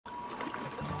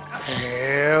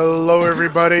Hello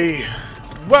everybody,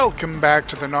 welcome back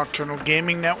to the Nocturnal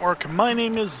Gaming Network. My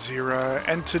name is Xeriua,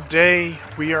 and today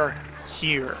we are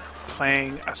here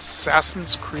playing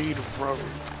Assassin's Creed Rogue.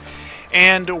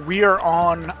 And we are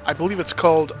on, I believe it's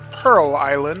called Pearl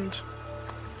Island.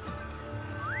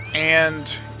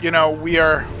 And, you know,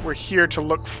 we're here to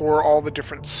look for all the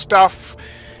different stuff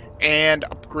and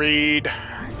upgrade,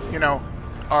 you know,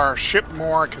 our ship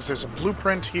more, because there's a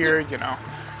blueprint here, you know,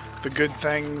 the good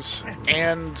things,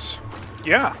 and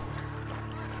yeah.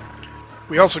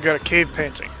 We also got a cave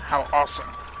painting. How awesome.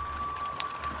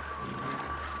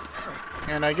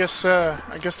 And I guess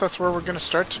that's where we're gonna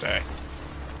start today.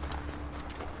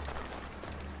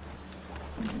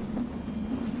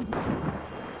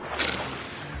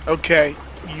 Okay,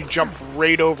 you jump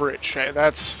right over it, Shay.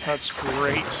 That's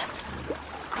great.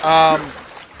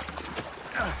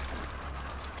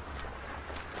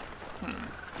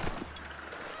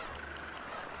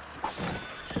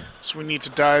 So we need to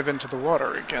dive into the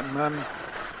water again, then.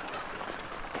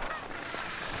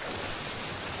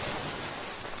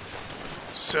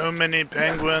 So many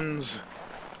penguins.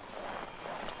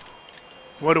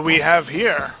 What do we have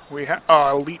here? We have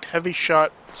elite heavy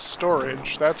shot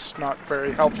storage. That's not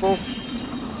very helpful.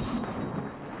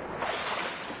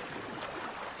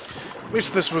 At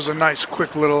least this was a nice,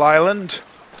 quick little island.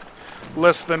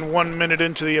 Less than 1 minute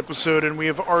into the episode, and we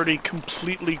have already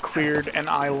completely cleared an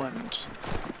island.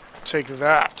 Take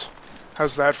that.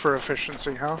 How's that for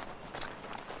efficiency, huh?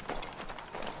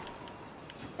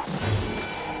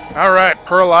 Alright,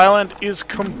 Pearl Island is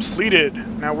completed.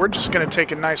 Now we're just going to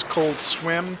take a nice cold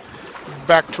swim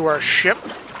back to our ship.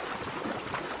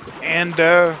 And,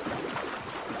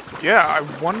 yeah, I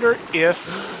wonder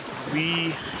if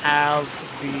we have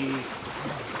the,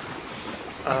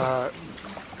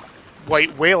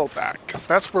 white whale back, because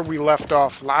that's where we left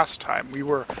off last time. We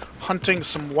were hunting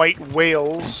some white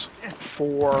whales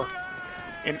for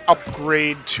an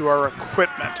upgrade to our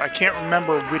equipment. I can't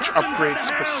remember which upgrade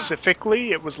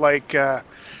specifically. It was like a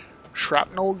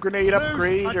shrapnel grenade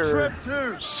upgrade or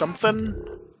something.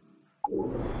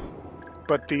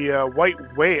 But the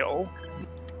white whale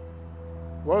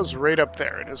was right up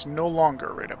there. It is no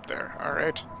longer right up there.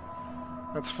 Alright.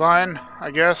 That's fine, I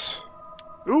guess.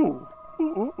 Ooh.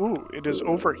 Ooh, it is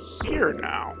over here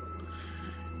now.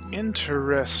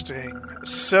 Interesting.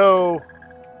 So,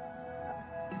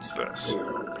 what's this?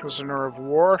 Prisoner of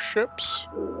warships.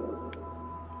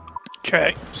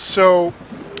 Okay, so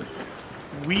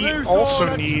we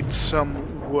also need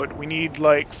some wood. We need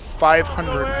like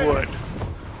 500 wood.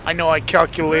 I know I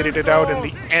calculated it out in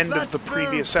the end of the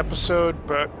previous episode,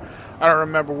 but I don't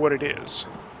remember what it is.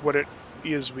 What it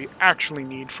is we actually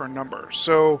need for a number.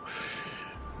 So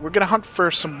we're going to hunt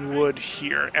for some wood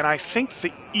here, and I think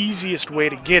the easiest way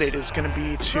to get it is going to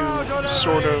be to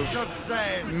sort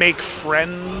of make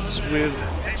friends with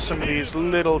some of these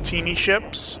little teeny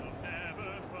ships,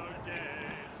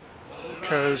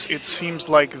 because it seems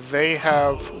like they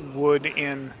have wood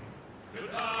in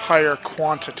higher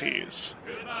quantities.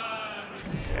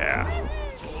 Yeah.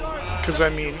 Because, I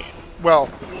mean, well,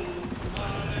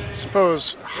 I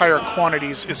suppose higher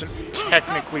quantities isn't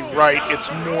technically right.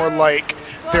 It's more like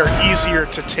they're easier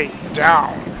to take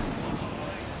down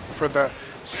for the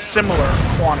similar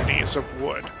quantities of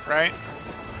wood, right?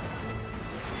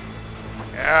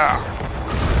 Yeah.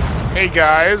 Hey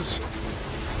guys,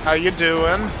 how you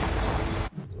doing?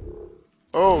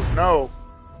 Oh no.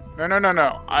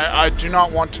 No. I do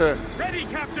not want to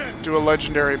do a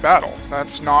legendary battle.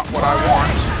 That's not what I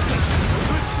want.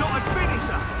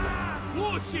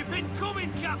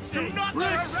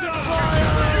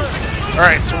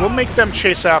 Alright, so we'll make them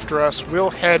chase after us. We'll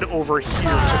head over here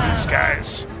to these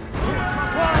guys.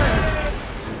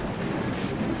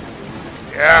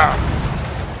 Yeah.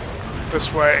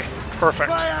 This way.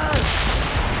 Perfect.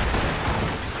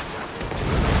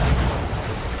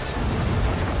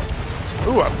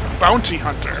 Ooh, a bounty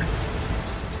hunter.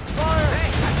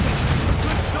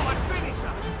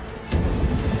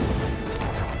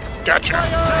 Gotcha.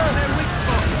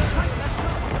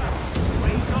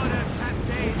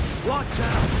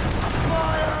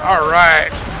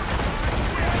 Alright.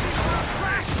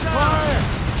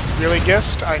 Really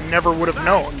guessed? I never would have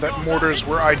known that mortars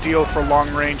were ideal for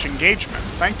long-range engagement.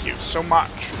 Thank you so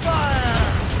much.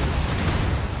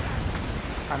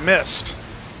 I missed.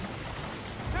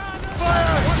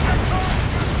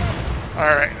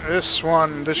 Alright,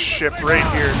 this ship right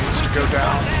here needs to go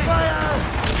down.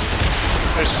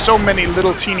 There's so many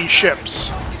little teeny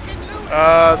ships.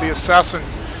 The assassin,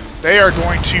 they are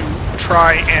going to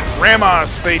try and ram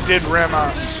us. They did ram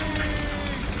us.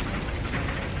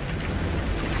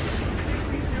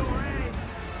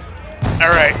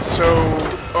 Alright, so...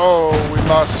 Oh, we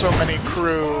lost so many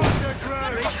crew.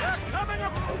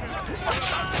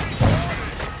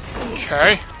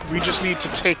 Okay, we just need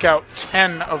to take out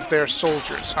 10 of their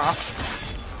soldiers, huh?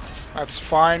 That's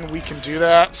fine, we can do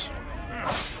that.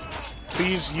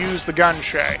 Please use the gun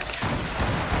shay.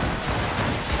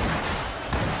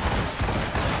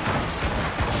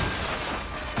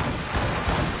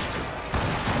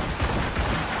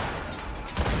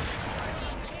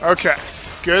 Okay,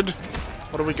 good.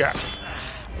 What do we got?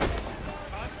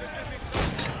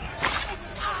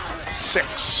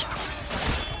 6.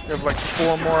 We have like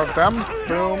 4 more of them.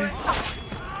 Boom.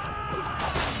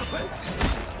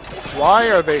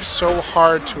 Why are they so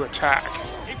hard to attack?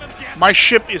 My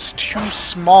ship is too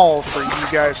small for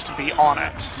you guys to be on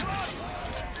it.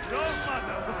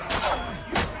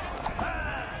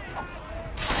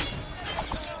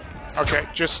 Okay,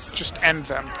 just end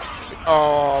them.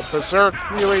 Oh, Berserk,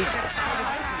 really?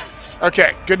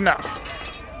 Okay, good enough.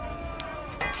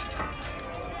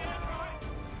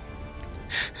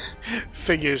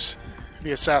 Figures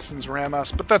the assassins ram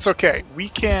us, but that's okay. We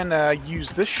can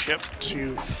use this ship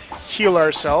to heal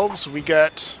ourselves. We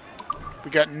got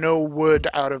no wood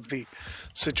out of the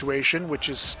situation, which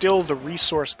is still the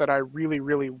resource that I really,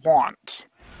 really want.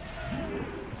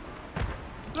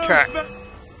 Okay.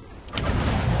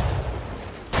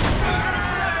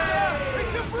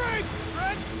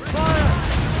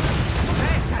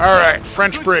 Alright,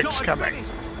 French brig's coming.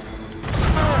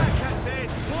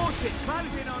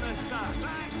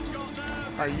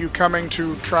 Are you coming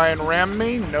to try and ram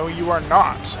me? No, you are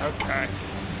not. Okay.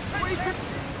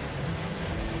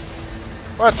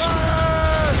 What?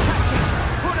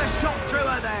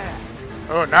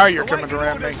 Oh, now you're coming to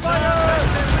ram me.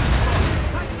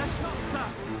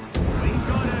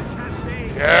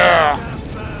 Yeah.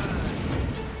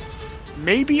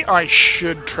 Maybe I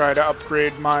should try to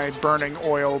upgrade my burning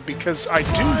oil, because I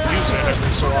do use it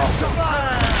every so often.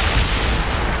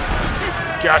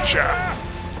 Gotcha.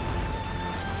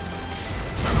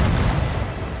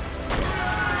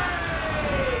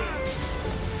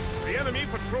 The enemy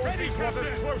patrols these waters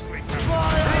closely.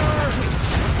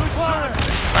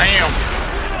 Bam!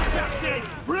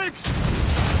 Bricks!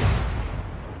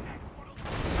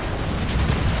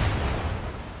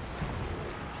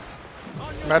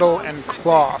 Metal and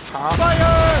cloth, huh?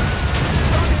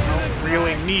 Don't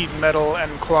really need metal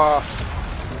and cloth.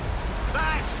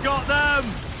 That's got them!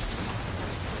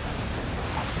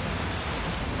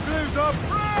 Blues up!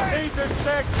 He's a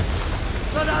stick!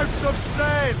 Let out some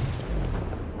sand!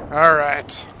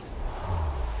 Alright.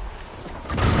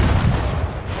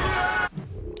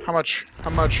 How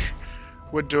much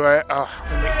wood do I...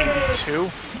 only 82?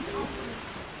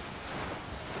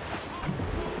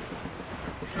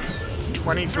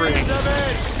 23.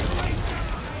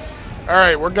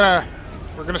 Alright, we're gonna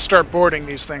start boarding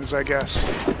these things, I guess.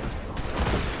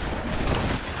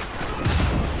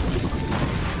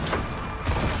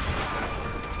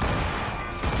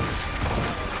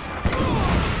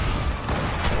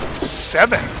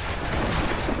 Seven?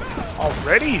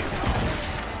 Already?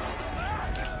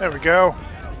 There we go.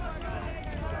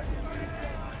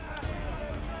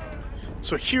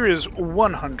 So here is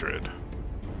 100.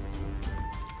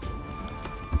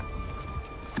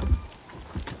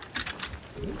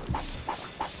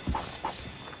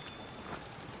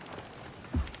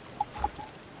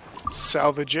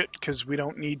 Salvage it, because we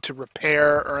don't need to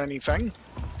repair or anything.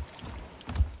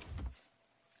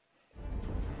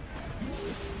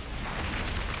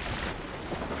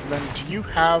 And then, do you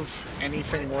have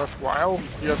anything worthwhile?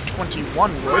 You have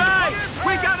 21 wood. Right!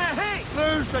 We gotta hit!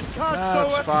 Loose and cut!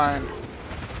 That's fine.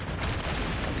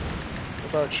 What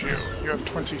about you? You have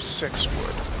 26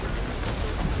 wood.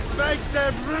 Make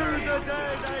them rue the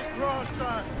day they crossed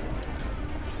us!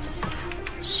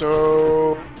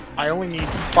 So... I only need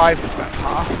 5 of them,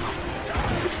 huh?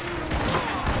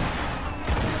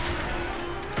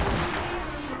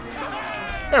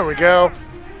 There we go.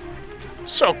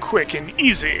 So quick and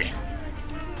easy.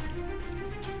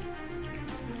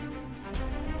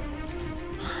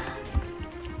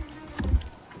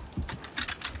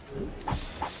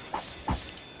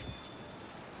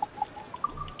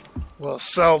 We'll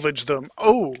salvage them.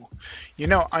 Oh, you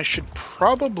know, I should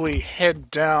probably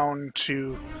head down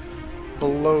to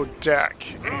below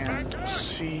deck and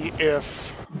see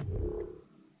if...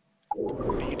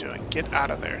 What are you doing? Get out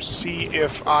of there. See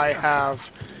if I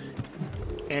have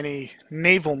any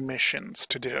naval missions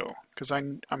to do, because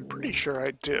I'm pretty sure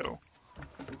I do.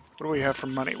 What do we have for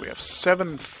money? We have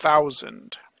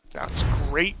 7,000. That's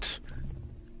great.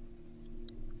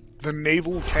 The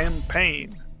naval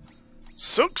campaign.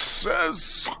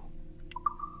 Success!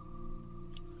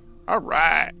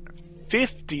 Alright.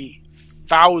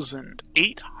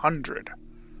 50,800.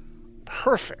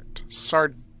 Perfect.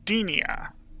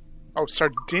 Sardinia. Oh,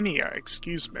 Sardinia,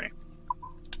 excuse me.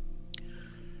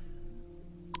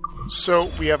 So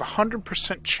we have a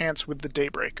 100% chance with the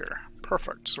Daybreaker.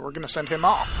 Perfect. So we're going to send him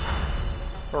off.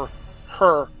 Or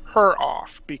her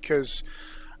off, because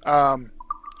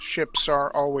ships are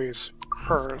always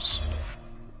hers.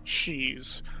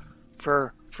 She's,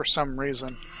 for some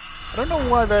reason. I don't know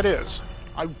why that is.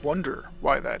 I wonder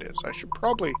why that is. I should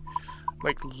probably,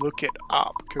 like, look it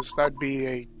up, because that'd be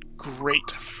a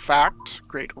great fact,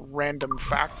 great random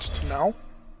fact to know.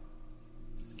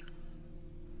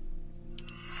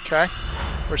 Okay,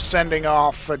 we're sending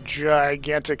off a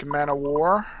gigantic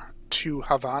man-of-war to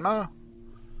Havana.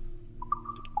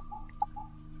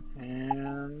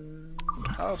 And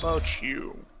how about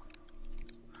you?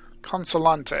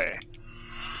 Consolante.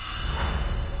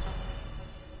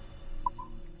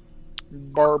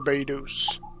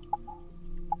 Barbados.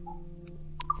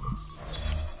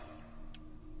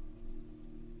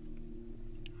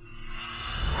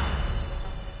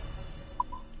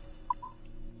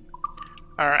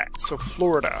 Alright, so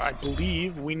Florida, I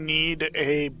believe we need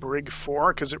a brig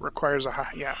 4, because it requires a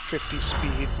 50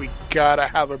 speed. We gotta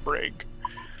have a brig.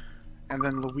 And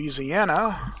then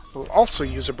Louisiana will also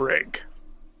use a brig.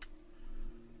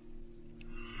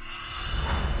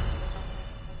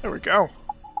 There we go.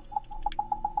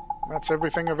 That's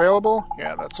everything available?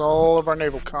 Yeah, that's all of our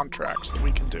naval contracts that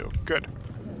we can do. Good.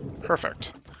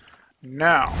 Perfect.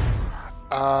 Now,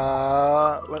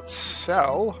 let's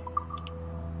sell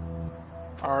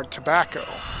our tobacco,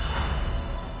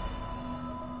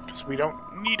 because we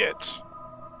don't need it.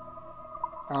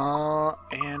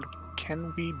 And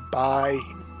can we buy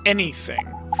anything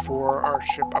for our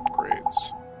ship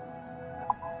upgrades?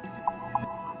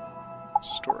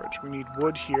 Storage. We need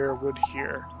wood here, wood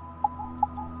here.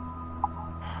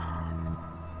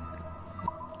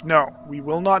 No, we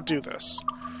will not do this.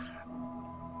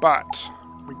 But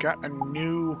we got a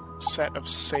new set of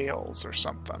sails or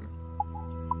something.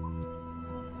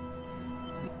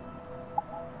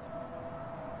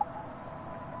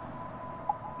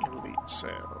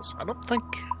 Sails. I don't think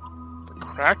the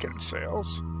Kraken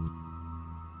sails.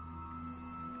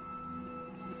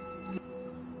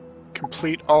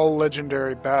 Complete all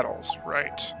legendary battles,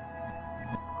 right.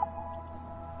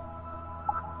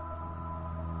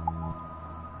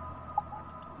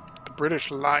 The British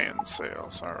Lion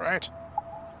sails, alright.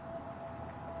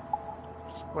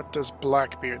 What does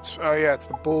Blackbeard's... Oh yeah, it's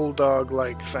the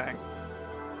bulldog-like thing.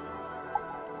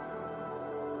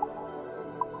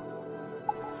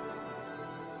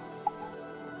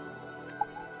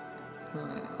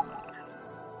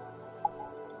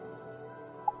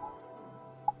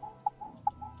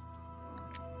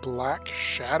 Black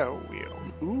Shadow Wheel.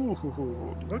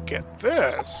 Ooh, look at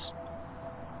this.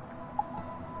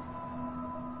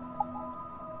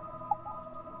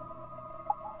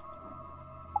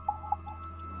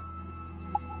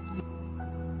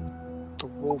 The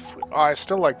wolf wheel. Oh, I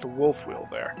still like the wolf wheel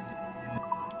there.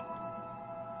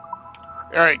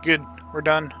 Alright, good. We're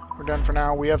done. We're done for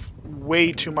now. We have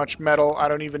way too much metal. I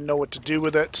don't even know what to do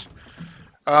with it.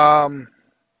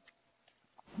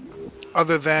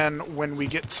 Other than when we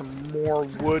get some more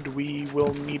wood, we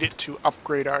will need it to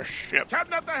upgrade our ship.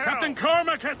 Captain at the helm! Captain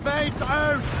Cormac has mates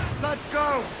out! Let's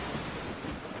go!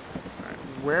 Right,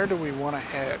 where do we want to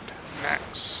head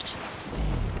next?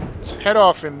 Let's head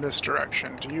off in this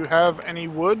direction. Do you have any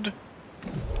wood?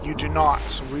 You do not,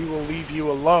 so we will leave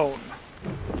you alone.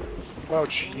 What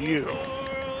about you?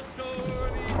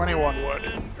 21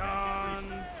 wood.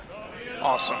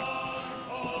 Awesome.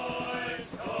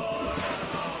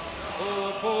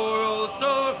 Poor old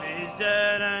Stormy's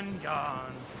dead and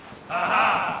gone.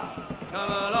 Aha!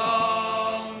 Come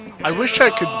along. I wish I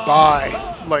could buy,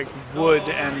 like, wood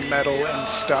and metal and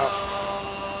stuff.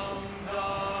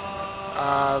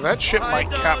 That ship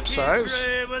might capsize.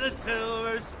 I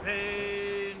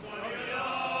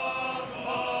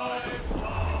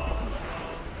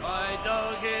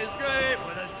dug his grave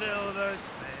with a silver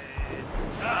spade.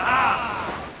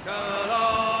 Aha! Come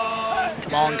along.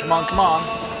 Come on, come on, come on.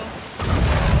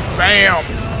 Bam!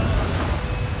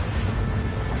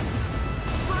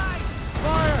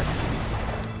 Fire!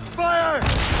 Fire!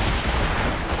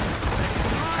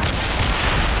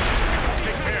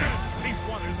 Take care. These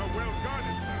waters are well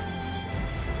guarded, sir.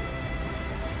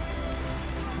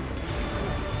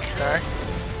 Okay.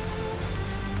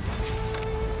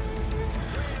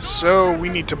 So, we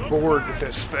need to board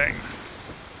this thing.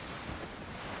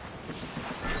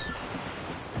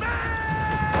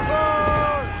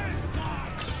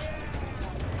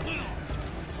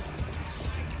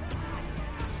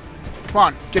 Come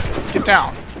on, get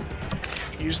down.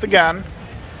 Use the gun.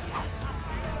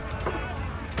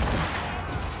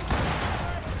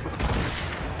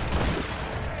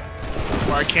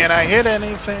 Why can't I hit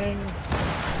anything?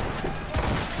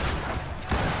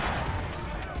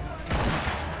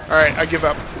 Alright, I give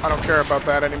up. I don't care about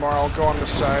that anymore. I'll go on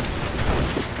this side.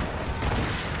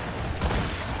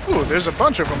 Ooh, there's a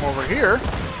bunch of them over here.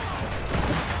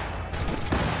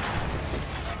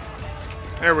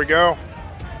 There we go.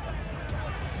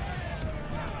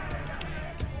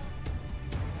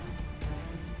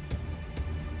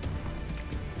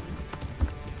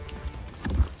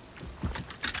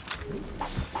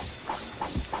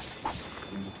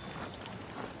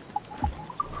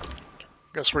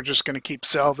 Guess we're just going to keep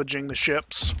salvaging the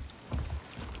ships.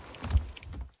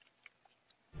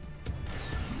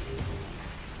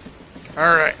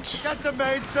 Alright. Get the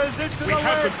main sails into We the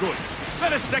have wind. the goods.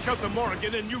 Let us deck out the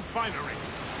Morrigan and new finery.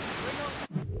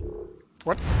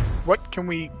 What can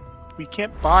we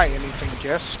can't buy anything,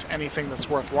 guest. Anything that's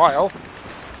worthwhile.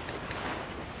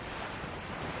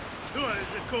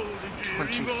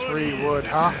 23 wood,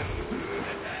 huh?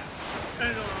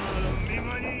 And all of me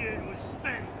money it was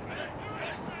spent.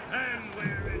 And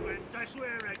where it went, I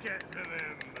swear I can't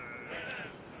remember.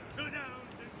 So down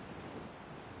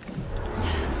to...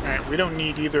 Alright, we don't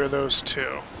need either of those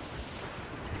two.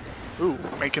 Ooh,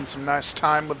 making some nice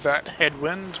time with that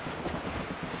headwind.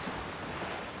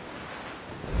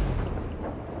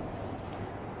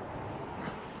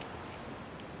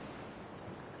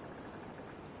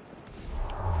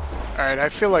 Alright, I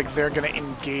feel like they're gonna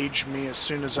engage me as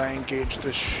soon as I engage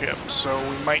this ship, so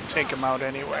we might take them out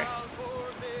anyway.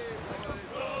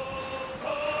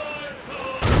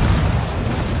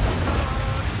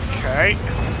 Okay.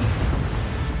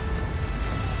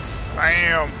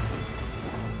 Bam!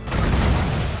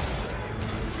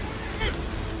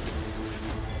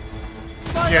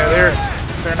 Yeah,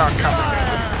 they're not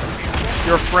coming.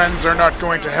 Your friends are not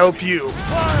going to help you.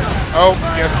 Oh,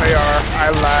 yes they are. I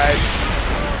lied.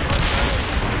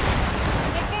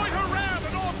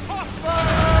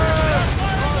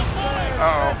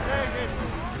 Uh-oh.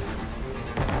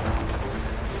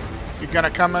 You gonna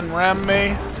come and ram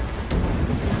me?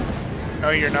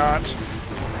 No, you're not.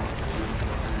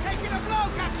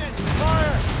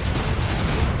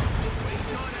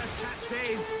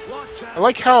 I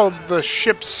like how the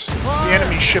ships, the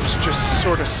enemy ships, just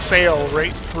sort of sail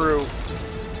right through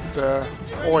the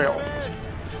oil.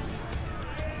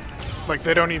 Like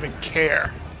they don't even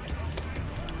care.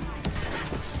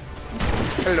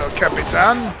 Hello,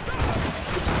 Capitan.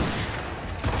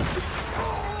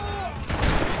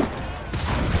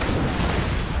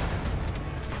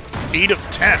 8 of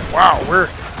 10. Wow, we're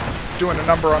doing a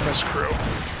number on this crew.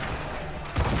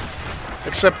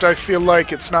 Except I feel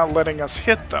like it's not letting us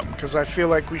hit them, because I feel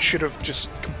like we should have just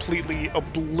completely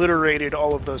obliterated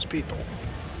all of those people.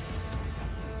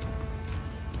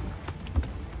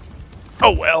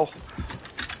 Oh well.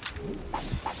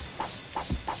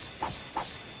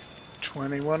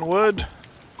 21 wood.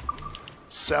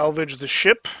 Salvage the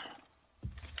ship.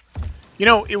 You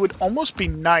know, it would almost be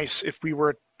nice if we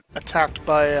were attacked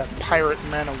by a pirate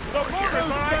man of war here.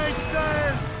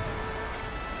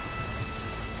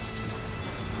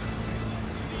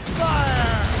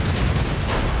 Fire!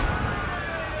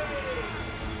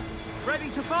 Ready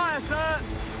to fire, sir!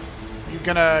 You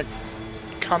gonna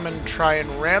come and try and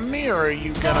ram me, or are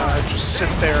you gonna just sit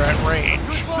there at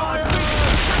range? Fire!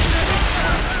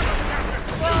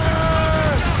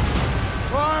 Fire!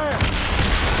 Fire!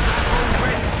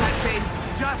 Already, Captain!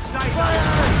 Just say Fire!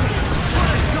 Put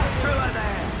a shot through her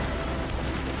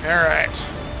there! Alright.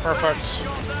 Perfect.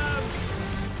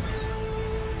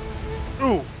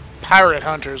 Ooh. Pirate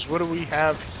hunters. What do we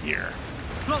have here?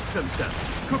 Flotsam, sir.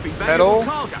 Could be Metal.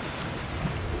 valuable cargo.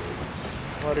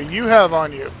 What do you have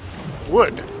on you?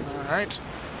 Wood. Alright.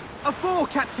 A 4,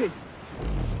 Captain!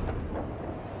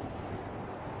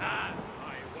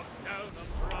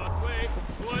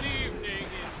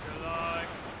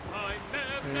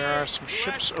 There are some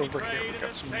ships over here. We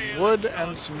got some wood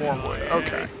and some more wood.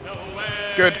 Okay.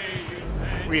 Good.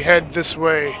 We head this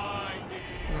way,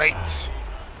 mates.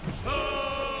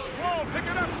 Squall, pick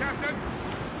it up, Captain.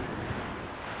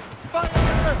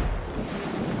 Fire!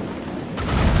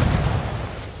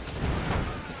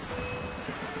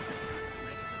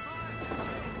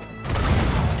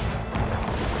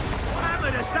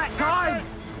 Hammered us that time!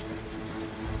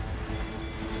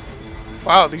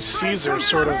 Wow, these seas are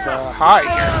sort of high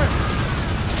here.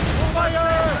 Fire!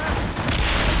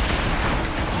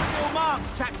 Your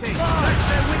marks, Captain! That's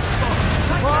their weak spot!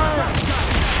 Take Fire!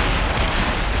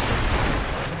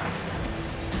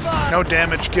 that No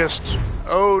damage, Gist.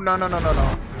 Oh, no, no, no, no,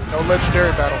 no. No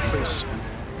legendary battle, please.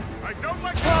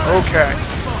 Okay.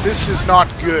 This is not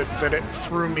good that it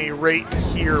threw me right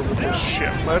here with this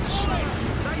ship. Let's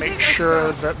make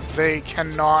sure that they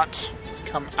cannot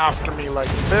come after me like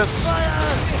this.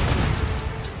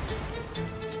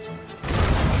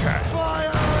 Okay.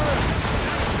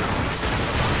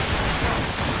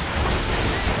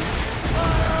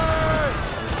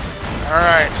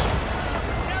 Alright.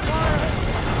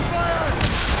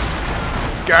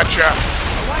 Gotcha.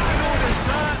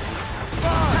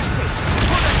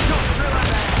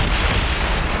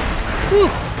 Whew.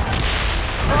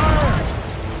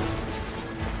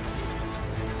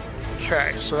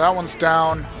 Okay, so that one's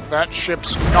down. That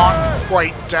ship's not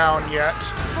quite down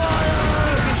yet.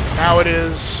 Now it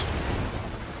is.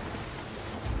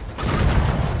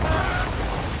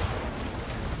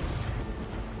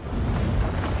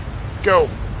 Go.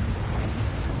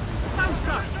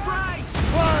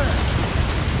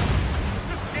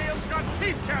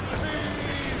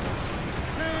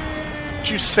 Did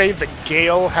you say the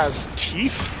gale has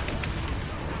teeth?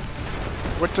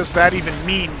 What does that even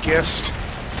mean, Gist?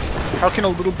 How can a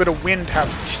little bit of wind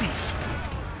have teeth?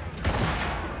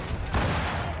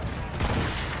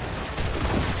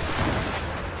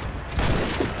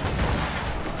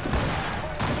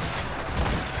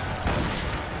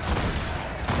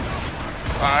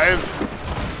 Five.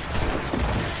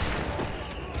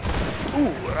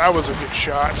 Ooh, that was a good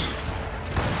shot.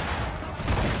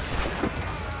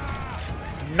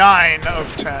 9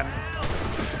 of 10.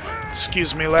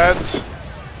 Excuse me, lads.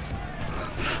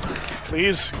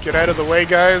 Please, get out of the way,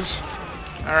 guys.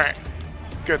 Alright,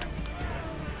 good.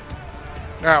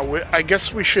 Now, I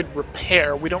guess we should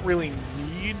repair. We don't really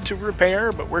need to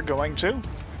repair, but we're going to.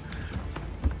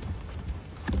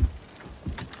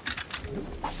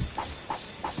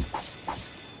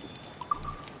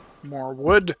 More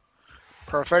wood.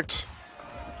 Perfect.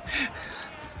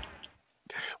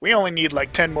 We only need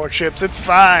like 10 more ships. It's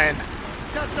fine.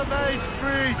 Got the main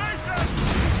screen.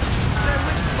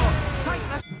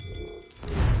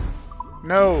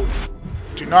 No.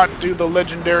 Do not do the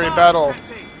legendary battle.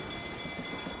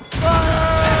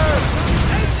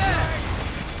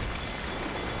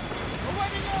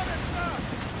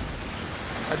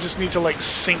 I just need to like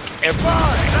sink everything.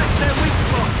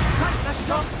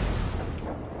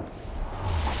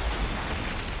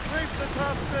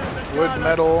 Wood,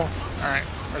 metal. Alright,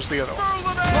 where's the other one?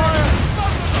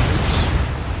 Oops.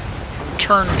 I'm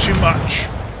turned too much.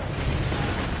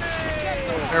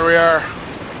 There we are.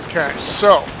 Okay,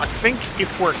 so I think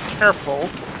if we're careful,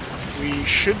 we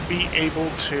should be able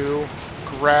to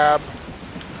grab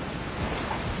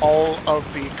all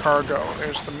of the cargo.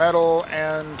 There's the metal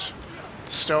and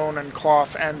the stone and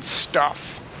cloth and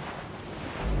stuff.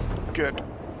 Good.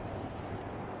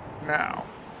 Now.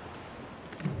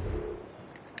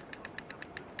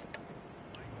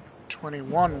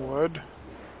 21 wood.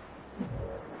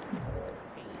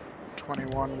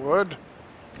 21 wood.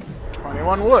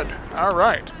 21 wood.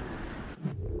 Alright.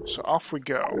 So off we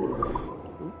go.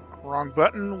 Ooh, wrong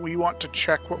button. We want to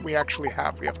check what we actually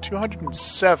have. We have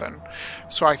 207.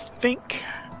 So I think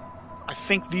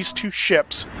these two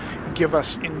ships give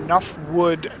us enough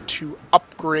wood to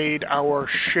upgrade our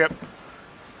ship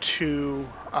to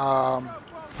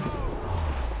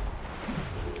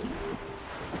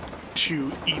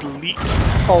elite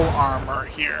hull armor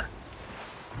here.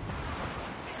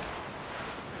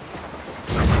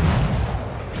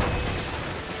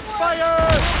 Fire!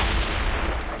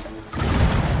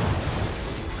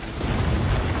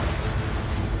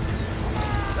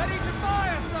 Ready to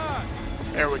fire, sir!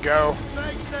 There we go.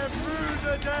 Make them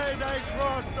rue the day they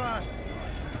crossed us!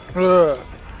 Ugh.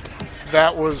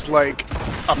 That was like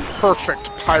a perfect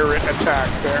pirate attack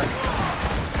there.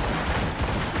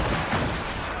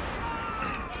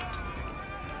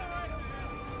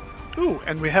 Ooh,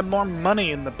 and we have more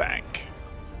money in the bank.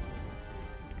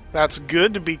 That's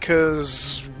good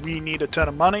because we need a ton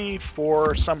of money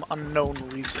for some unknown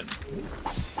reason.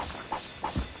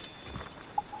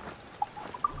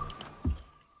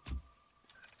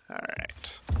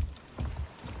 Alright.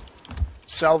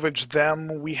 Salvage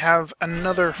them. We have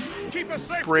another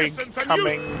brig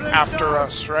coming after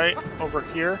us, right? Over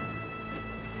here.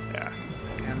 Yeah.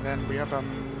 And then we have a...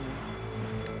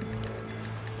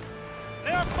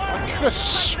 I could have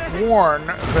sworn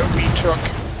that we took...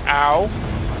 Ow.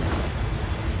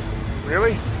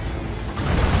 Really?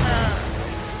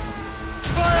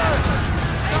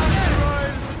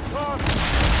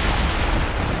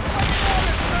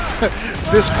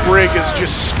 This brig is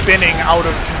just spinning out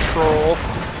of control.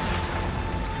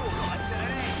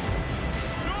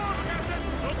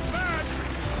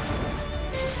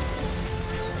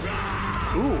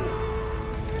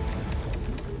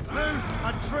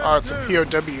 Oh, it's a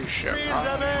POW ship,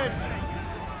 huh?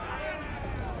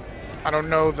 I don't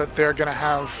know that they're gonna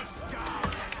have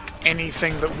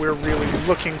anything that we're really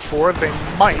looking for. They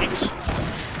might.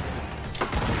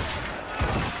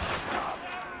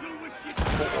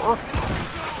 Or...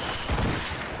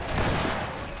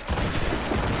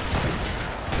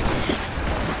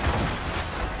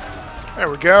 There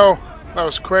we go. That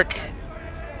was quick.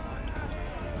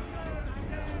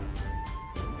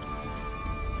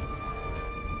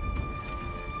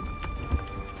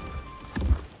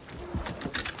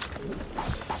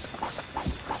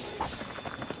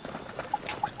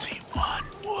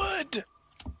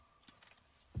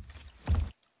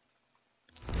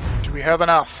 Do we have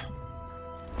enough?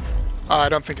 I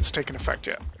don't think it's taken effect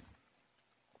yet.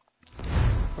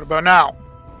 What about now?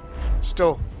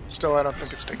 Still, I don't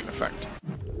think it's taken effect.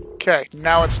 Okay,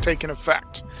 now it's taken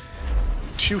effect.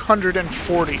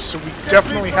 240, so we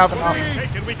definitely have enough.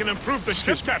 We can improve the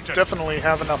ship, Captain. Definitely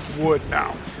have enough wood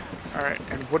now. All right,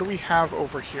 and what do we have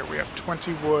over here? We have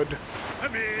 20 wood. I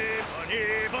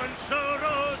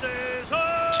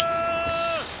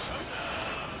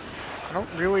don't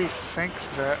really think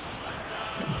that...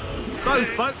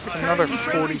 It's another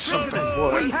 40-something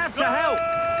wood. We have to help!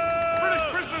 British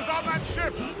prisoners on that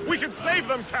ship! We can save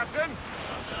them, Captain!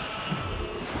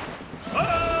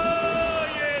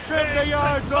 Trim the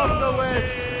yards off the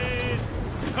way!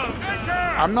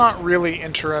 I'm not really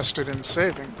interested in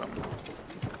saving them.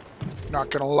 Not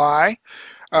gonna lie.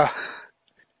 I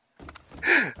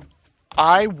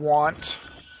want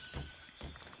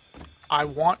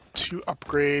to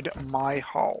upgrade my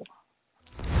hull.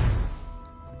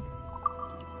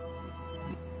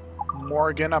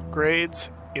 Morrigan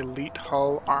upgrades elite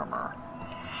hull armor.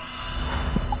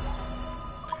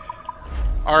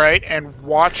 Alright, and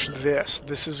watch this.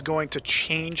 This is going to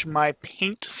change my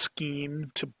paint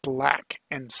scheme to black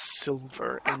and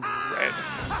silver and red.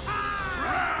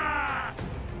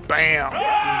 Bam!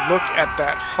 Look at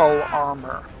that hull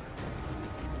armor.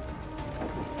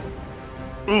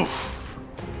 Oof.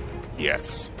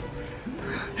 Yes.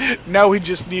 Now we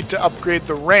just need to upgrade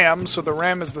the ram, so the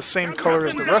ram is the same color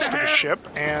as the rest of the ship,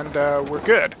 and we're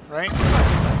good, right?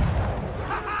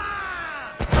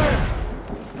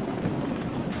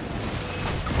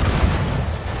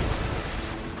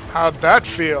 How'd that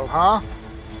feel, huh?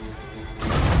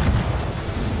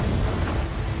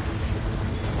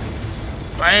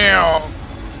 Bam!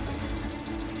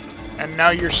 And now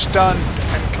you're stunned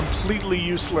and completely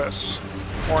useless.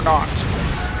 Or not.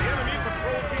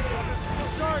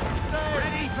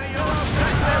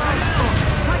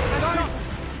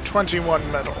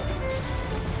 21 metal.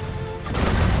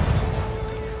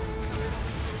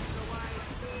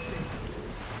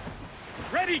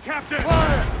 Ready, Captain!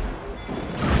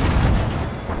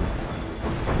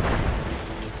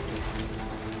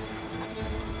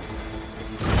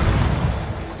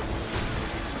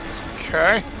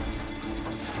 Okay.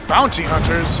 Bounty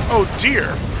hunters? Oh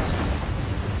dear.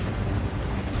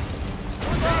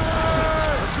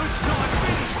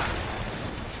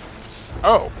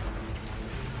 Oh.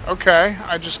 Okay,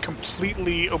 I just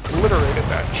completely obliterated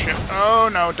that ship. Oh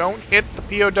no, don't hit the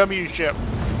POW ship.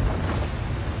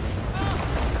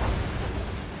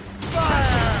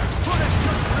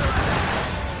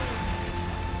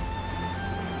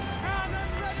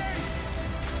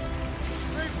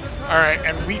 Alright,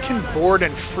 and we can board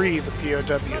and free the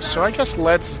POW, so I guess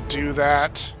let's do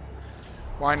that.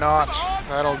 Why not?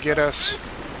 That'll get us,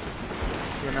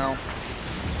 you know,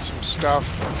 some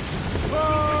stuff.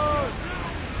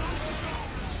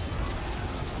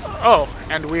 Oh,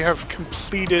 and we have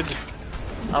completed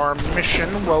our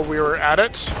mission while we were at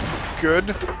it.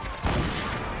 Good.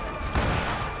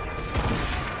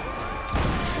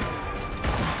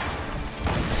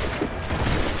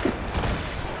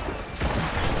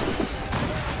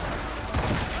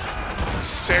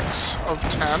 Six of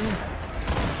 10.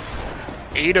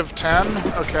 8 of 10.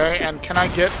 Okay, and can I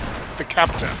get the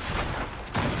captain?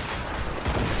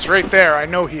 He's right there. I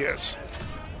know he is.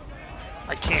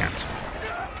 I can't.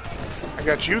 I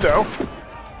got you, though.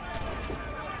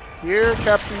 Here,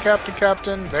 Captain, Captain,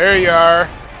 Captain. There you are.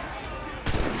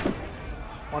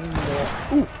 One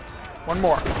more. Ooh, one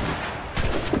more.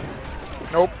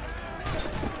 Nope.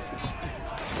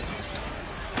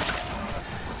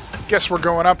 Guess we're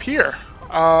going up here.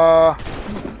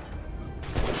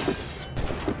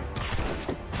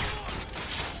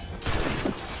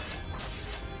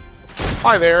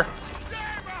 Hi there.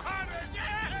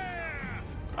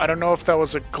 I don't know if that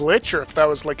was a glitch or if that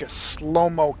was like a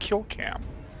slow-mo kill cam.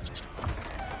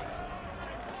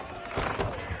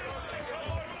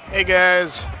 Hey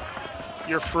guys,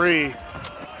 you're free.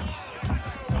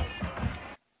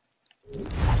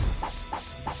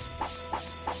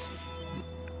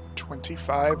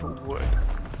 25 wood.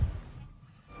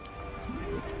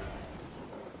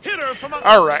 Hit her from a...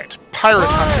 Alright, pirate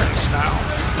hunters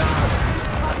now.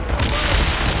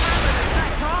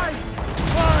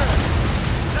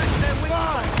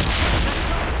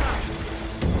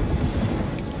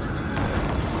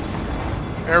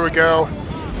 There we go.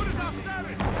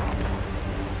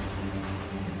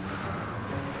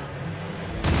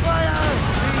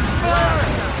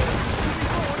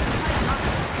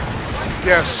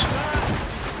 Yes.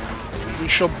 We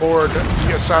shall board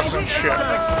the assassin ship.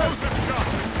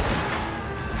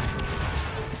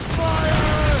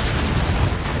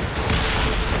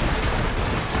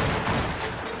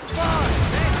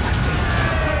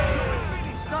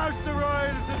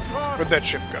 Where'd that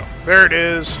ship go? There it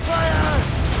is.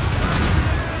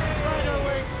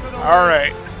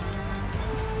 Alright.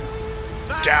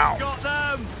 Down.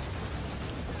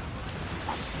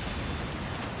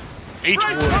 8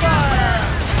 wood.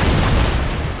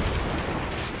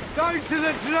 Down to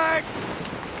the track!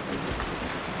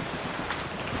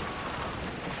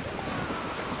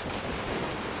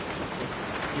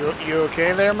 You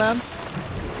okay there, man?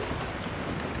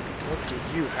 What do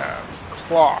you have?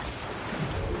 Cloth.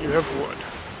 You have wood.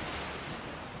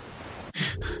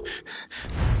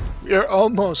 We're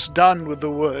almost done with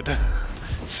the wood.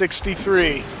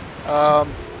 63.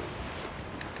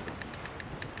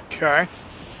 Okay.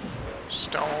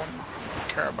 Stone. Don't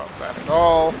care about that at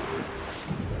all.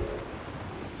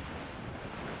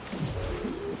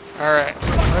 Alright,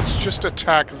 let's just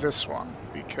attack this one,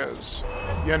 because,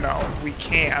 you know, we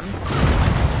can.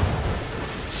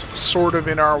 It's sort of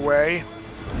in our way.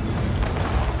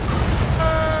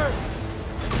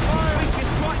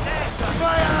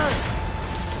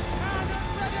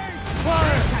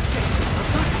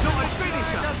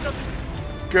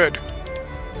 Good.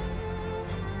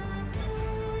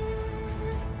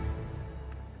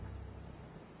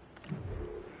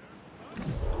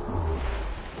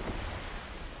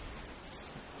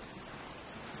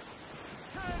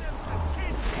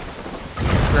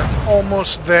 We're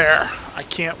almost there. I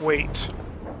can't wait.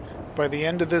 By the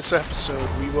end of this episode,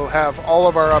 we will have all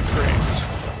of our upgrades.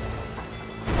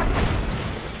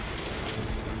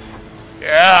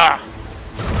 Yeah!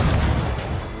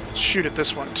 Let's shoot at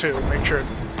this one too. Make sure it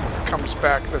comes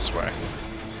back this way.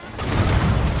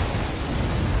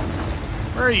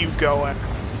 Where are you going?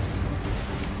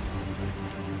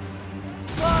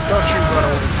 Don't you run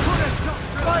away from me.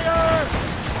 Fire!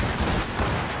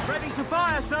 Ready to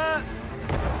fire, sir!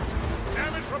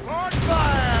 Damage report!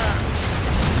 Fire!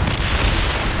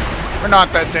 We're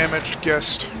not that damaged,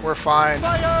 Gist. We're fine.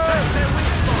 Fire! That's their weak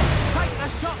spot. Take the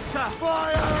shot, sir!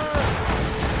 Fire!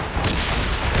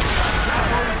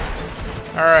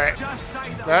 Alright.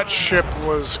 That ship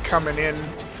was coming in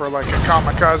for like a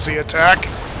kamikaze attack.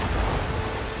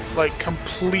 Like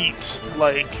complete,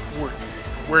 like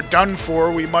we're done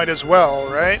for, we might as well,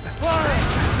 right?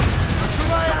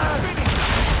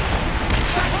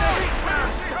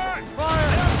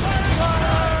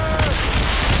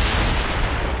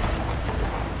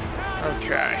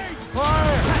 Okay.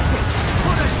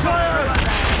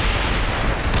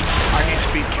 I need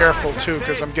to be careful too,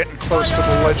 because I'm getting close to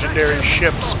the legendary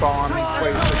ship spawn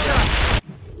place again.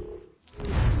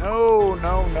 No,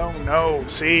 no, no, no.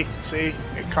 See? See?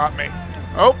 It caught me.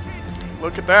 Oh!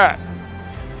 Look at that.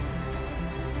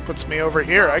 Puts me over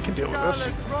here. I can deal with this.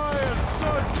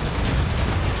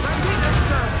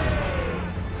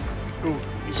 Ooh,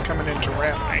 he's coming in to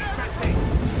ram me.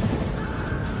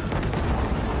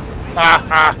 Ha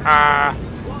ha ha!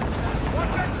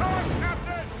 Watch that course,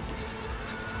 Captain!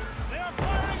 They are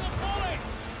firing a volley!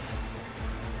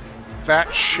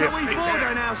 That ship is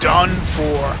done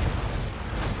for.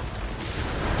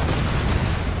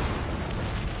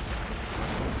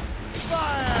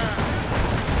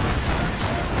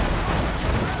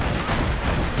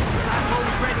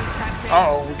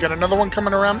 Uh-oh, we got another one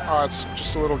coming around? Oh, it's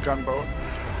just a little gunboat.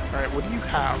 Alright, what do you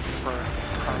have for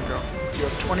cargo? You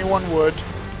have 21 wood.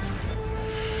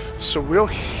 So we'll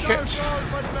hit...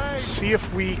 See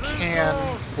if we can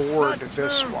board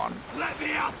this one. Let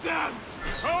me out them!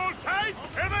 Hold tight!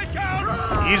 Here they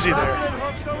come! Easy there.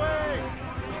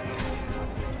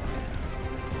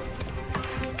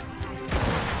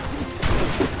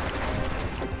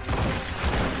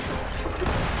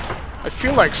 I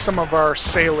feel like some of our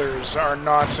sailors are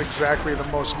not exactly the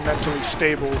most mentally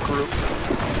stable group.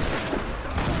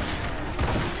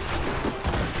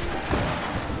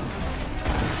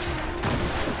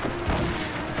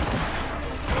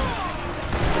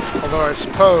 Although I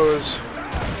suppose,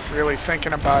 really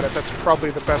thinking about it, that's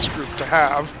probably the best group to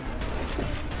have.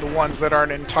 The ones that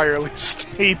aren't entirely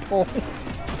stable.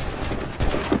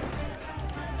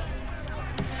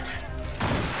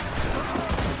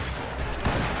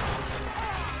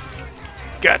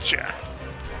 Gotcha.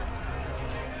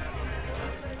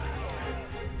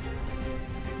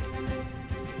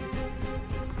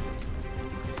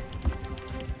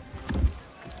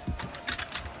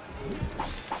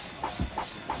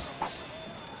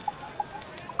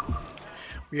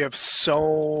 We have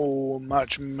so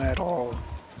much metal.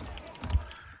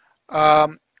 Are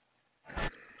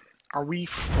we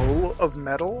full of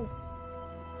metal?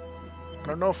 I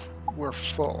don't know if we're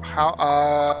full. How,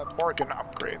 Morrigan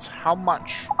upgrades. How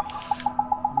much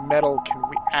metal can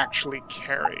we actually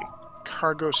carry?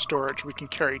 Cargo storage. We can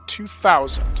carry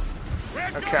 2,000.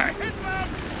 Okay.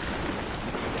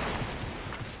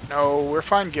 No, we're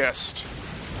fine, guest.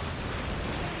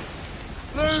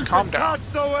 Just calm down.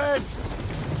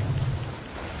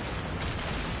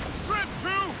 Trip 2,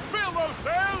 fill those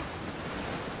sails!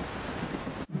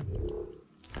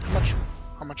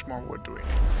 How much more wood do we need?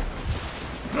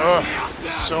 Ugh,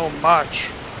 so much.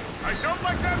 I don't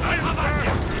like that either,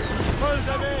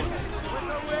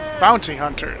 sir! Bounty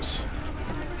hunters.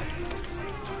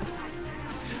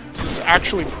 This is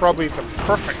actually probably the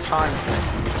perfect time for them.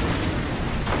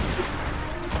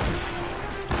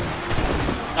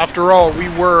 After all, we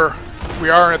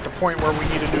are at the point where we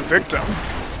need a new victim.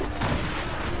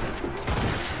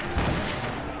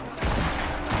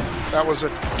 That was a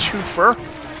twofer.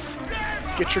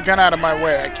 Get your gun out of my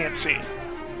way, I can't see.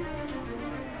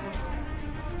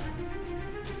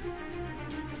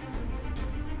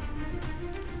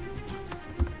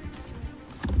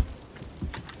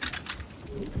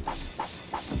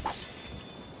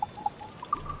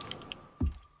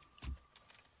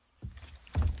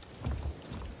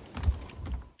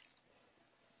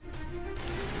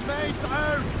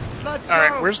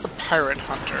 Alright, where's the pirate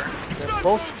hunter? They're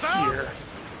both here.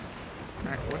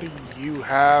 Alright, what do you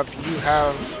have? You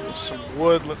have some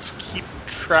wood. Let's keep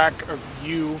track of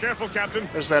you. Careful, Captain.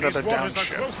 There's that These other waters down are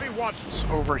ship. closely watched. It's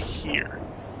over here.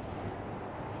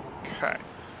 Okay.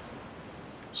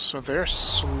 So they're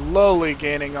slowly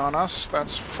gaining on us.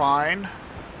 That's fine.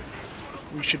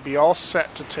 We should be all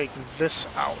set to take this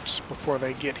out before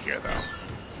they get here, though.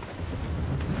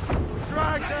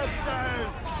 Drag them down!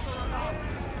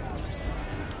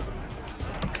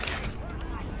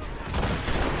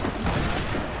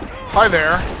 Hi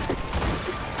there.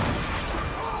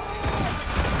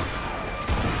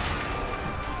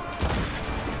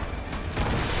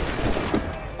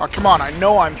 Oh, come on, I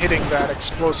know I'm hitting that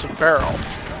explosive barrel.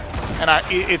 And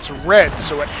it's red,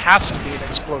 so it has to be an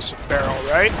explosive barrel,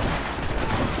 right?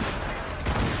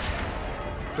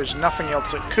 There's nothing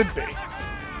else it could be.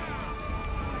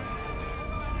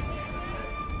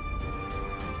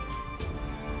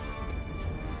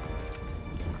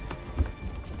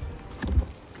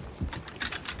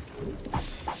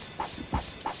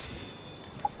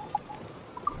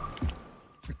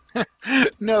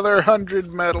 Another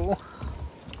 100 metal.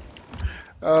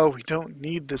 Oh, we don't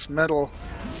need this metal.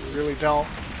 We really don't.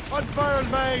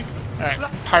 Unfurled, mates! Alright,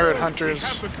 pirate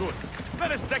hunters. We have the goods.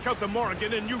 Let us deck out the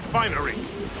Morrigan in new finery.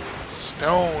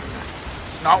 Stone.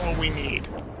 Not what we need.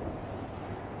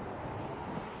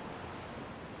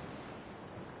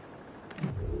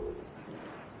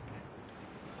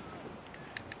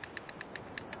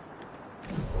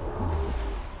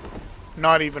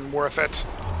 Not even worth it.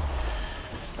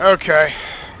 Okay.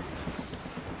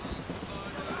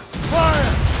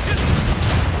 Fire!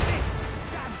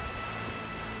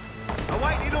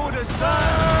 Awaiting orders,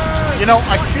 sir! You know,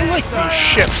 I feel like these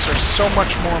ships are so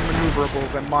much more maneuverable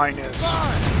than mine is.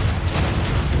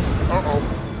 Uh-oh.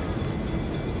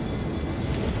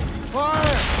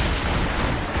 Fire!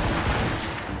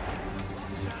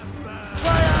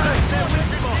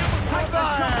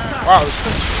 Wow, this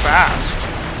thing's fast.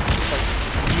 Like,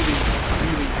 really,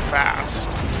 really fast.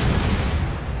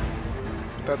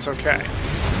 That's okay.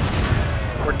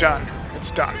 We're done.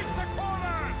 It's done.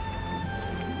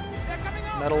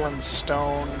 Metal and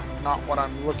stone, not what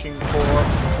I'm looking for.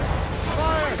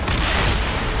 Fire!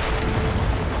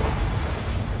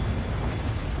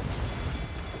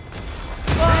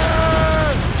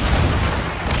 Fire!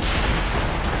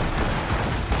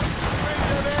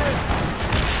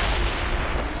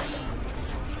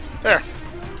 There.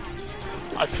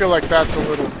 I feel like that's a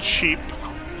little cheap.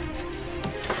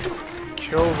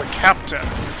 Kill the captain.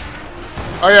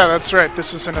 Oh yeah, that's right.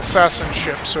 This is an assassin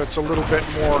ship, so it's a little bit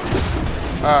more,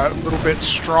 a little bit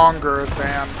stronger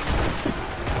than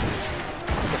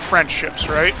the French ships,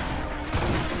 right?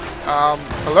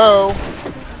 Hello?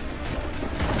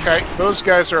 Okay, those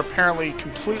guys are apparently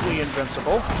completely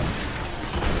invincible.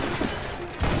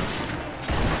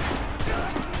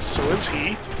 So is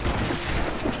he.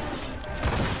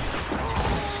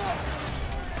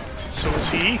 So is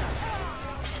he.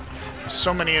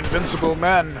 So many invincible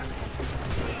men.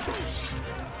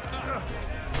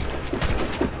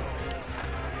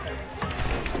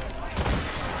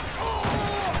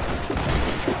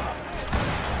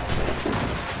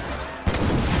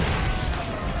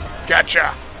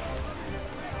 Gotcha.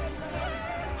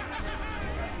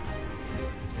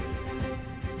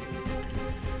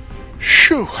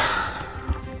 Shoo.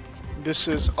 This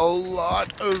is a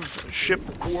lot of ship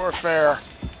warfare.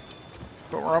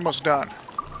 But we're almost done.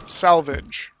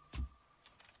 Salvage.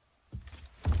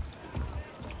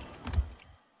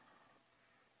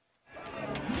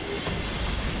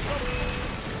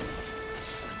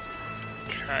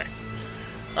 Okay.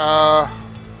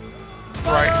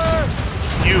 Right.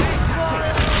 You.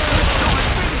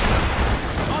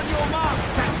 On your mark,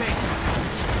 Captain.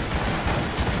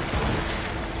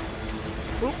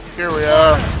 Oop, here we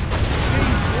are.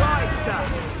 He's right, sir.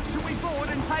 Shall we board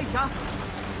and take her?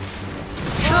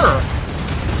 Sure.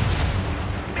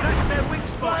 That's their weak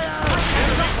spot.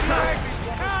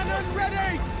 Cannon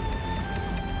ready!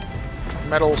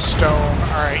 Metal stone.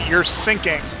 Alright, you're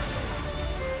sinking.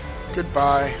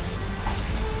 Goodbye.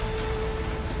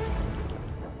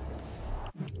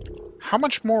 How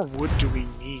much more wood do we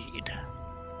need?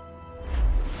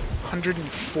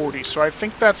 140. So I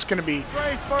think that's going to be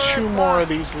 2 more of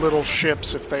these little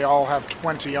ships if they all have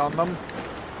 20 on them.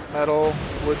 Metal,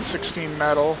 wood 16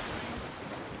 metal.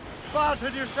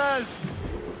 Barton yourself!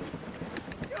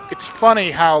 It's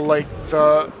funny how, like,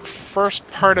 the first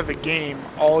part of the game,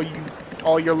 all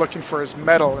you're looking for is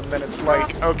metal, and then it's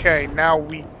like, okay, now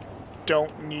we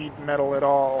don't need metal at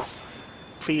all.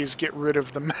 Please get rid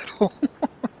of the metal.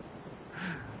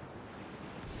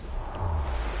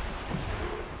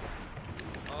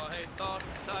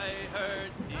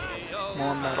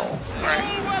 More metal.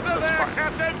 Alright, that's fine.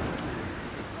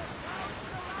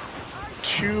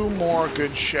 2 more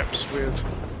good ships with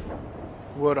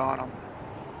wood on them.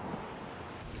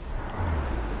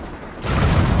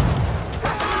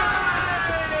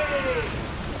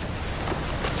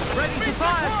 Ready to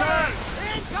fire, sir!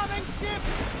 Incoming ship!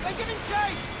 They're giving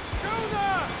chase!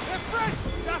 Schooner! They're French!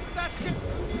 That's that ship!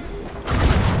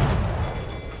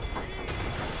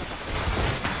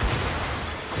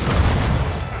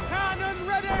 Cannon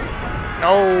ready!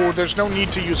 No, there's no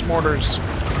need to use mortars.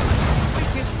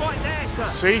 Weakest right there, sir!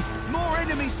 See? More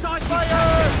enemy sighted! Fire!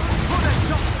 Put a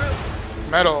shot through!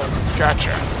 Metal.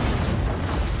 Gotcha.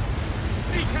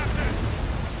 See, Captain!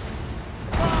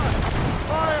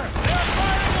 Fire! They're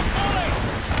firing a volley!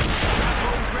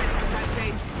 All's ready,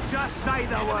 Captain. Just say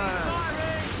the word.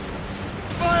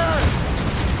 Fire!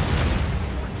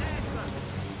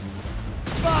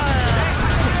 Fire!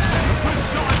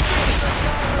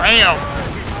 Bam!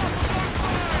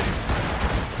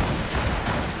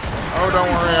 Oh,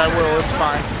 don't worry, I will. It's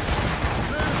fine.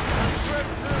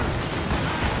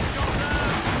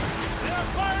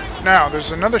 Now,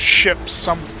 there's another ship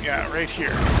yeah, right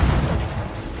here.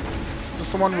 Is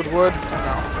this the one with wood?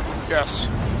 No. Yes.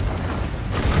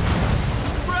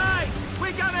 Right!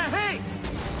 We're gonna hit!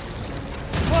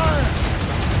 Fire!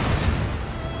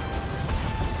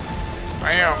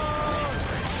 Bam!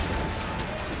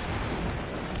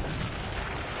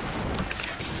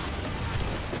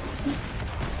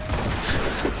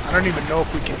 I don't even know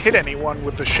if we can hit anyone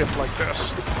with a ship like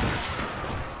this.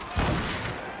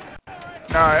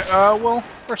 Well,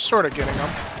 we're sort of getting them.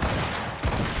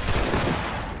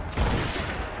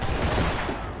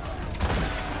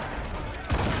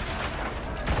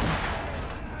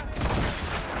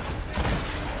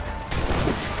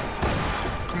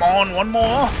 Come on, one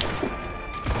more.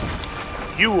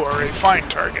 You are a fine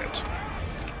target.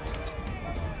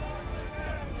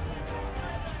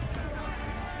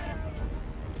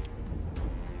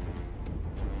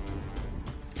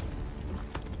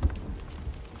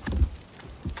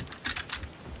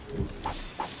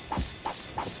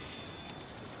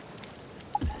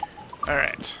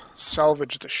 Alright,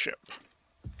 salvage the ship.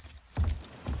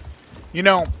 You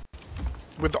know,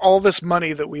 with all this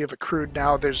money that we have accrued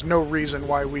now, there's no reason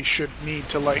why we should need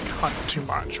to, like, hunt too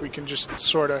much. We can just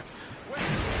sort of...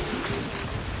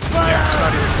 Yeah, it's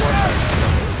not even worth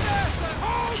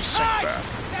it. Just sink that.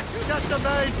 Get the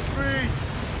main free!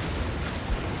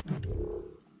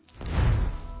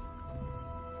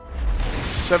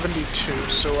 72,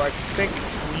 so I think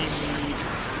we need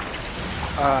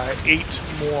 8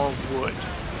 more wood.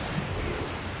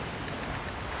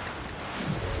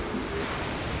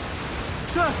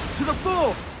 Sir, to the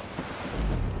fore!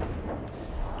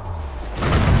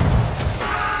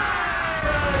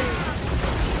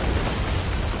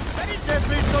 Give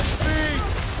me some speed!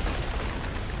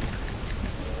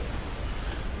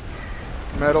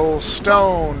 Metal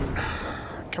stone.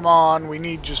 Come on, we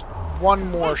need just one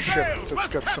more ship that's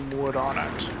got some wood on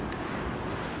it.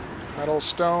 Metal,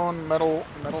 stone, metal,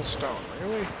 stone.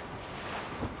 Really?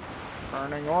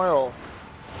 Burning oil.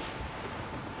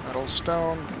 Metal,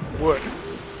 stone, wood.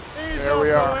 There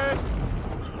we are.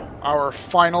 Our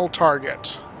final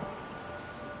target.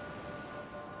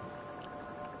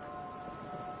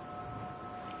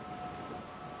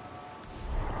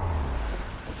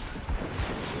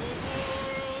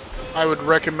 I would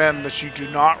recommend that you do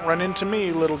not run into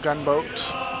me, little gunboat.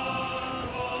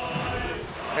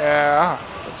 Yeah,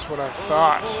 that's what I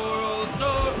thought.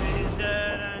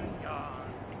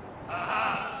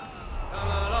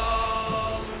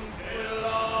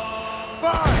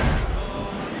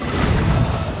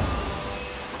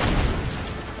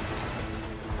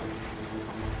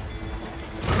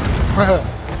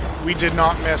 We did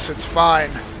not miss, it's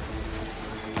fine.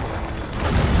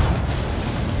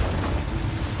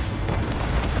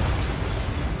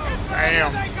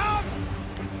 Bam.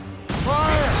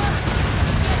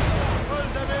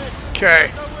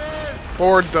 Okay.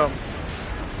 Board them.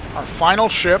 Our final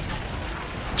ship.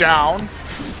 Down.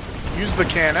 Use the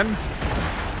cannon.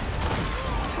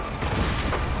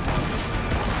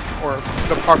 Or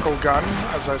the puckle gun,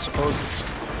 as I suppose it's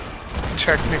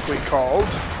technically called.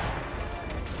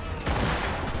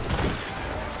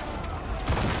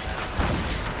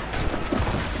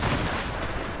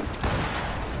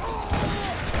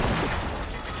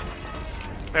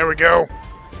 There we go.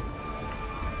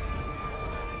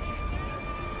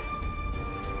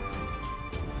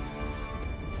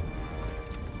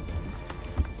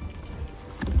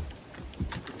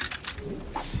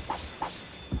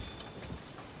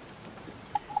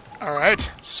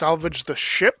 Alright, salvage the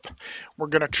ship. We're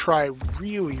gonna try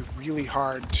really, really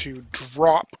hard to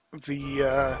drop the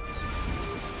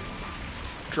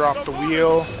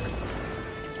wheel.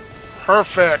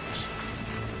 Perfect.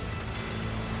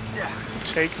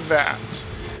 Take that.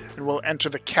 And we'll enter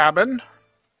the cabin.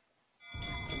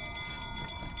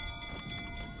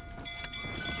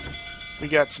 We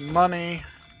got some money.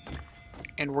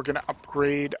 And we're gonna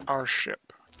upgrade our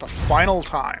ship. The final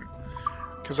time.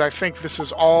 Because I think this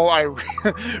is all I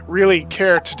really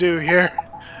care to do here.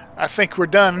 I think we're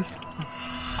done.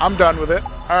 I'm done with it.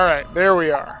 Alright, there we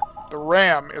are. The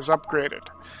ram is upgraded.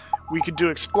 We could do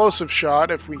explosive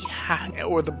shot if we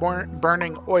or the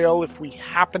burning oil if we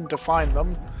happen to find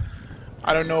them.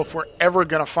 I don't know if we're ever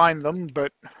going to find them,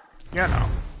 but, you know.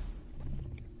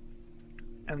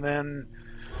 And then,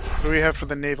 what do we have for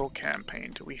the naval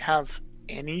campaign? Do we have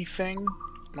anything?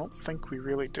 I don't think we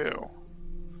really do.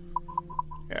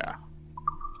 Yeah.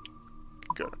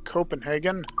 Go to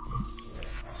Copenhagen.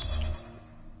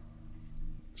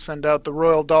 Send out the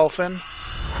Royal Dolphin.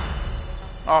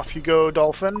 Off you go,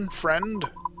 Dolphin, friend.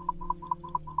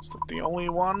 Is that the only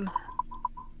one?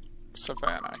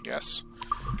 Savannah, yes.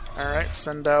 Alright,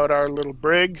 send out our little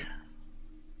brig.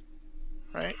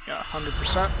 Right, yeah,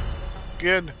 100%.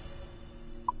 Good.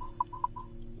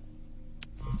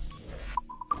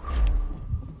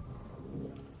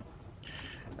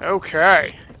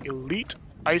 Okay. Elite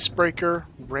Icebreaker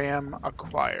Ram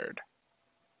acquired.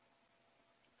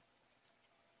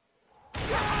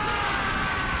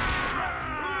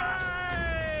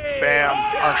 Bam.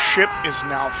 Our ship is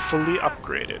now fully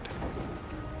upgraded.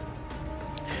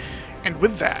 And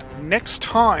with that, next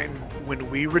time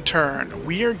when we return,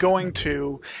 we are going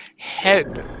to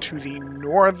head to the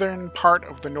northern part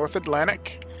of the North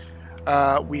Atlantic.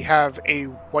 We have a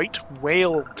white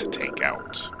whale to take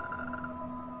out.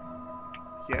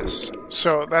 Yes,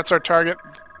 so that's our target,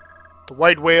 the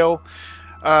white whale.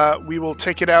 We will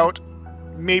take it out.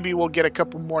 Maybe we'll get a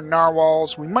couple more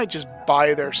narwhals. We might just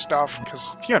buy their stuff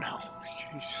because, you know,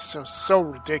 it's so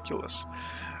ridiculous.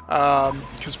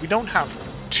 Because we don't have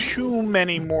too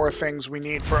many more things we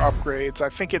need for upgrades. I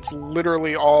think it's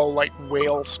literally all, like,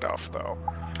 whale stuff, though.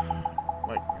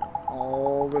 Like,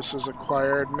 all this is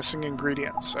acquired. Missing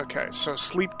ingredients. Okay, so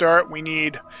sleep dart, we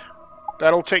need...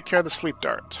 That'll take care of the sleep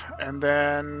dart. And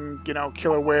then, you know,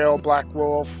 killer whale, black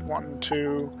wolf, 1,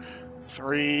 2,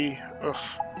 3. Ugh.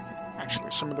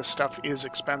 Actually, some of this stuff is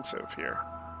expensive here.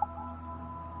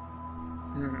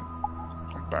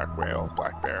 Black whale,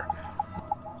 black bear.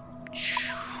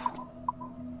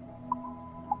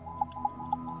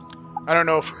 I don't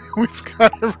know if we've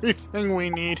got everything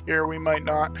we need here. We might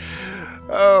not.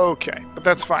 Okay, but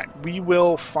that's fine. We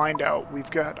will find out. We've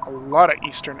got a lot of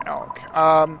eastern elk.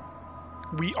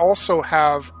 We also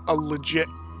have a legit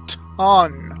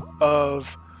ton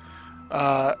of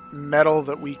metal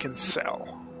that we can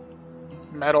sell.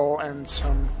 Metal and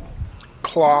some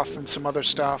cloth and some other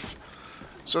stuff.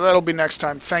 So that'll be next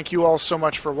time. Thank you all so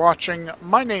much for watching.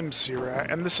 My name's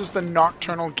Xeriua, and this is the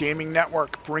Nocturnal Gaming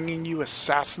Network, bringing you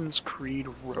Assassin's Creed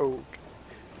Rogue.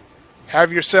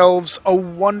 Have yourselves a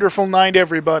wonderful night,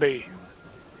 everybody.